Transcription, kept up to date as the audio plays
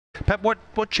Pep,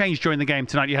 what changed during the game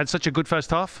tonight? You had such a good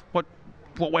first half. What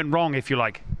went wrong, if you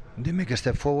like? They make a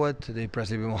step forward. They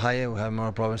press a bit more higher. We have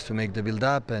more problems to make the build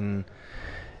up, but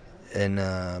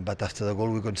after the goal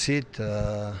we concede,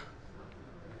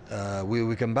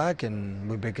 we come back and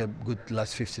we make a good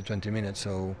last 50-20 minutes.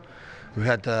 So we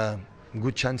had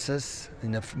good chances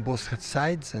in both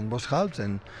sides and both halves,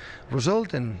 and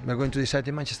result, and we're going to decide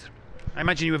in Manchester. I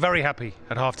imagine you were very happy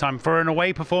at half-time. For an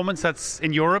away performance that's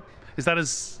in Europe, is that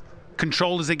as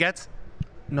controlled as it gets?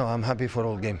 No, I'm happy for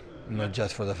all game, not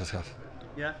just for the first half.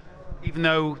 Yeah. Even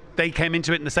though they came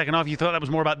into it in the second half, you thought that was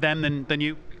more about them than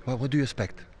you? Well, what do you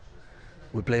expect?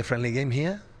 We play a friendly game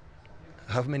here.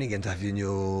 How many games have you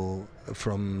knew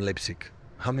from Leipzig?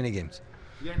 How many games?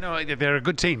 Yeah, no, they're a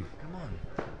good team. Come on.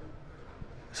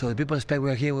 So the people expect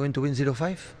we're here, we're going to win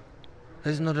 0-5?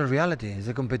 That's not a reality. It's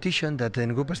a competition that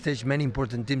in group stage many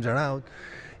important teams are out,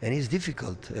 and it's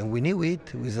difficult. And we knew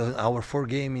it with our 4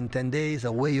 games in 10 days,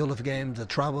 away all of games, the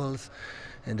travels.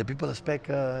 And the people expect,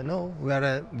 no, we are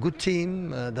a good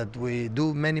team, that we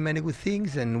do many good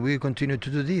things, and we continue to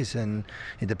do this. And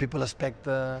if the people expect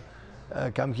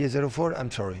come here 0-4, I'm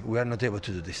sorry, we are not able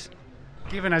to do this.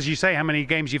 Given, as you say, how many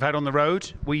games you've had on the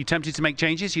road, were you tempted to make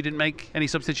changes? You didn't make any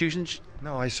substitutions?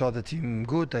 No, I saw the team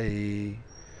good.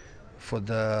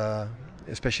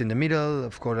 Especially in the middle,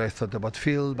 of course I thought about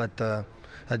Phil, but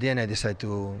at the end I decided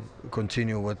to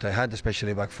continue what I had,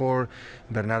 especially back 4.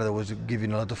 Bernardo was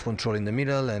giving a lot of control in the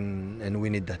middle, and we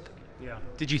need that. Yeah.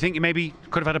 Did you think you maybe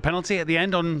could have had a penalty at the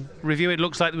end? On review, it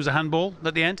looks like there was a handball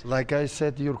at the end. Like I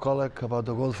said to your colleague about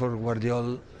the goal for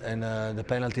Guardiola and the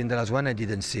penalty in the last one, I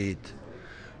didn't see it.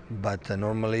 But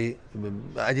normally,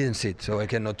 I didn't see it, so I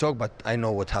cannot talk, but I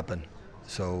know what happened.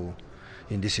 So,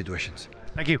 in these situations.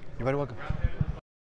 Thank you. You're very welcome.